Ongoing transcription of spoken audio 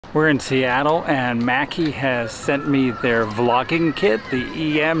We're in Seattle and Mackie has sent me their vlogging kit, the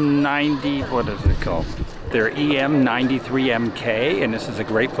EM-90, what is it called? Their EM-93MK, and this is a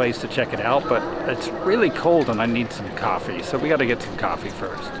great place to check it out, but it's really cold and I need some coffee, so we gotta get some coffee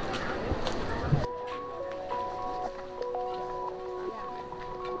first.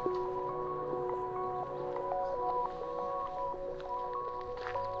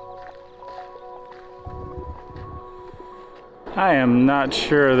 I am not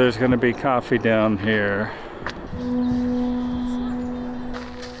sure there's going to be coffee down here.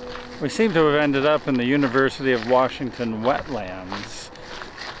 We seem to have ended up in the University of Washington wetlands.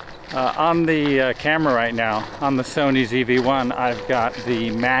 On the camera right now, on the Sony ZV-1, I've got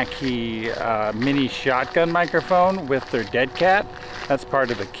the Mackie mini shotgun microphone with their dead cat. That's part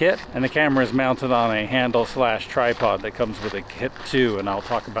of the kit. And the camera is mounted on a handle/tripod that comes with a kit too, and I'll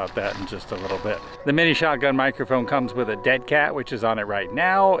talk about that in just a little bit. The mini shotgun microphone comes with a dead cat, which is on it right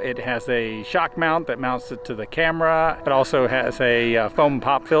now. It has a shock mount that mounts it to the camera. It also has a foam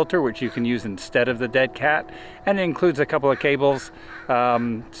pop filter, which you can use instead of the dead cat. And it includes a couple of cables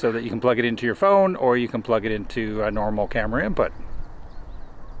so that you can plug it into your phone or you can plug it into a normal camera input.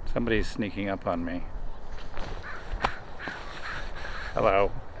 Somebody's sneaking up on me.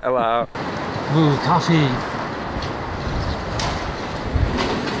 Hello. Hello. Ooh, coffee.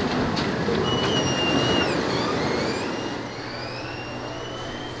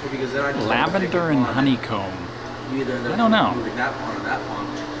 Lavender and honeycomb. I don't know.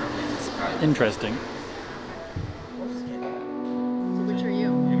 Interesting. So which are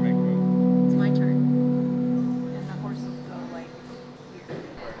you? It's my turn. And the horse will go like here.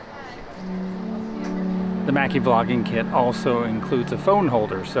 The Mackie Vlogging Kit also includes a phone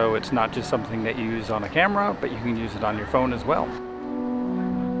holder, so it's not just something that you use on a camera, but you can use it on your phone as well.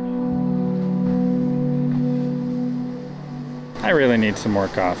 I really need some more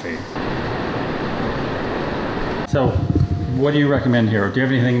coffee. So, what do you recommend here? Do you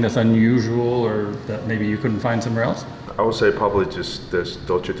have anything that's unusual or that maybe you couldn't find somewhere else? I would say probably just this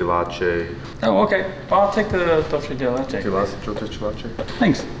dolce di latte. Oh, okay. Well, I'll take the dolce di latte. Dolce di latte.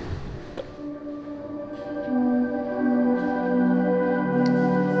 Thanks.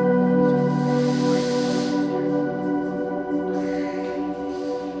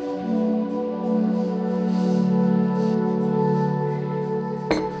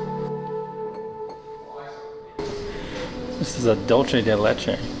 This is a dolce de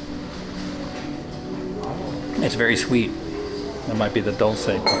leche. It's very sweet. That might be the dulce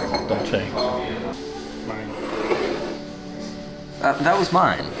part. Dolce. Mine. That was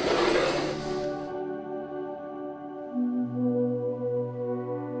mine.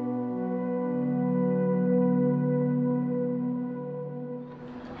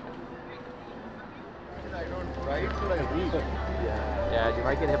 Yeah, you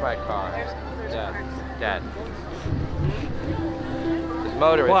might get hit by a car. Yeah, dead. His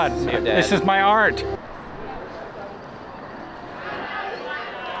motor What? is dead. This is my art.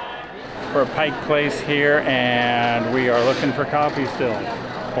 We're at Pike Place here, and we are looking for coffee still,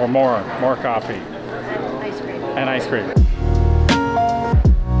 or more coffee. Ice cream. And ice cream.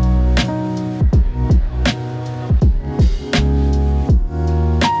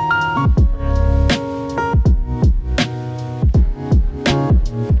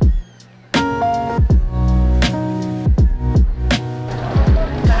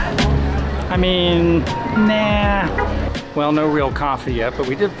 I mean, nah. Well, no real coffee yet, but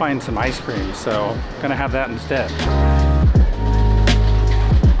we did find some ice cream, so gonna have that instead.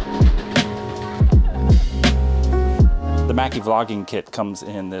 The Mackie Vlogging Kit comes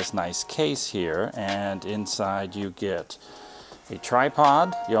in this nice case here, and inside you get a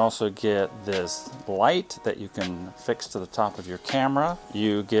tripod. You also get this light that you can fix to the top of your camera.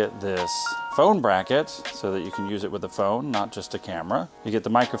 You get this phone bracket so that you can use it with a phone, not just a camera. You get the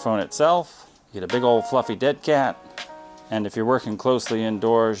microphone itself. You get a big old fluffy dead cat. And if you're working closely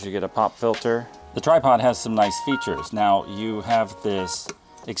indoors, you get a pop filter. The tripod has some nice features. Now you have this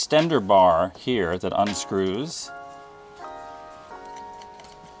extender bar here that unscrews.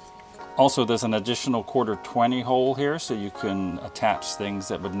 Also, there's an additional 1/4 hole here, so you can attach things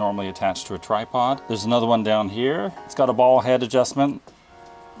that would normally attach to a tripod. There's another one down here. It's got a ball head adjustment.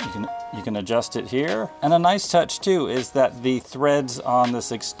 You can adjust it here. And a nice touch too is that the threads on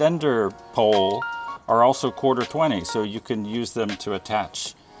this extender pole are also 1/4, so you can use them to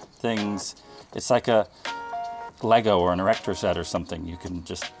attach things. It's like a Lego or an erector set or something. You can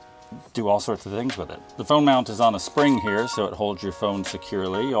just do all sorts of things with it. The phone mount is on a spring here, so it holds your phone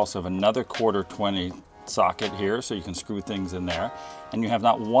securely. You also have another 1/4 socket here, so you can screw things in there. And you have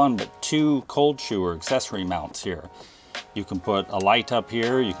not one, but 2 cold shoe or accessory mounts here. You can put a light up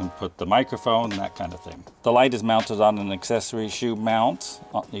here, you can put the microphone, that kind of thing. The light is mounted on an accessory shoe mount.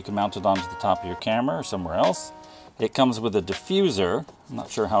 You can mount it onto the top of your camera or somewhere else. It comes with a diffuser. I'm not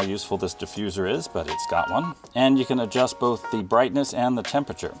sure how useful this diffuser is, but it's got one. And you can adjust both the brightness and the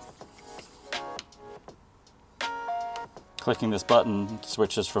temperature. Clicking this button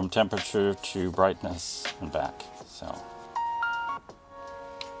switches from temperature to brightness and back. So.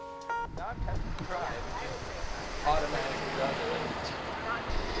 Not test and drive. Automatically does it.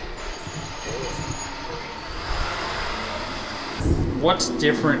 What's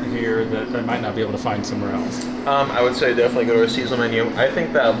different here that I might not be able to find somewhere else? I would say definitely go to a seasonal menu. I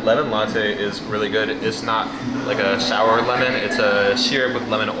think that lemon latte is really good. It's not like a sour lemon, it's a syrup with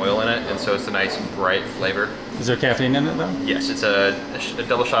lemon oil in it, and so it's a nice bright flavor. Is there caffeine in it though? Yes, it's a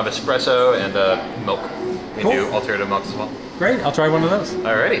double shot of espresso and milk. We Cool. do alternative milks as well. Great, I'll try one of those.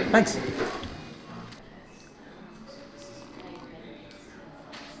 Alrighty. Thanks.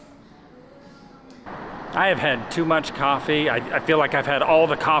 I have had too much coffee. I feel like I've had all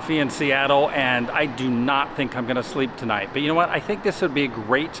the coffee in Seattle, and I do not think I'm gonna sleep tonight. But you know what? I think this would be a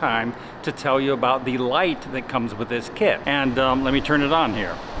great time to tell you about the light that comes with this kit. And let me turn it on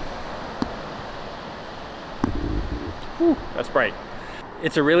here. Whew, that's bright.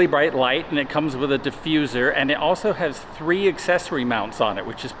 It's a really bright light, and it comes with a diffuser, and it also has 3 accessory mounts on it,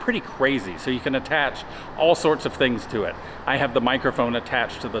 which is pretty crazy. So you can attach all sorts of things to it. I have the microphone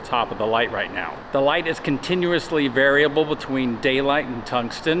attached to the top of the light right now. The light is continuously variable between daylight and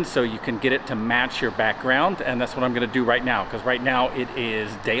tungsten, so you can get it to match your background, and that's what I'm gonna do right now, because right now it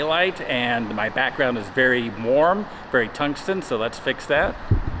is daylight, and my background is very warm, very tungsten, so let's fix that.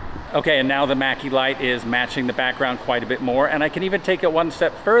 Okay, and now the Mackie light is matching the background quite a bit more, and I can even take it one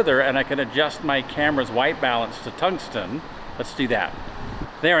step further, and I can adjust my camera's white balance to tungsten. Let's do that.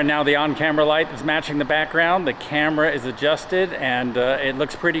 There, and now the on-camera light is matching the background, the camera is adjusted, and it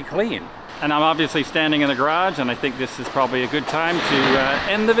looks pretty clean. And I'm obviously standing in the garage, and I think this is probably a good time to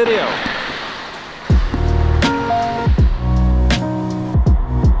end the video.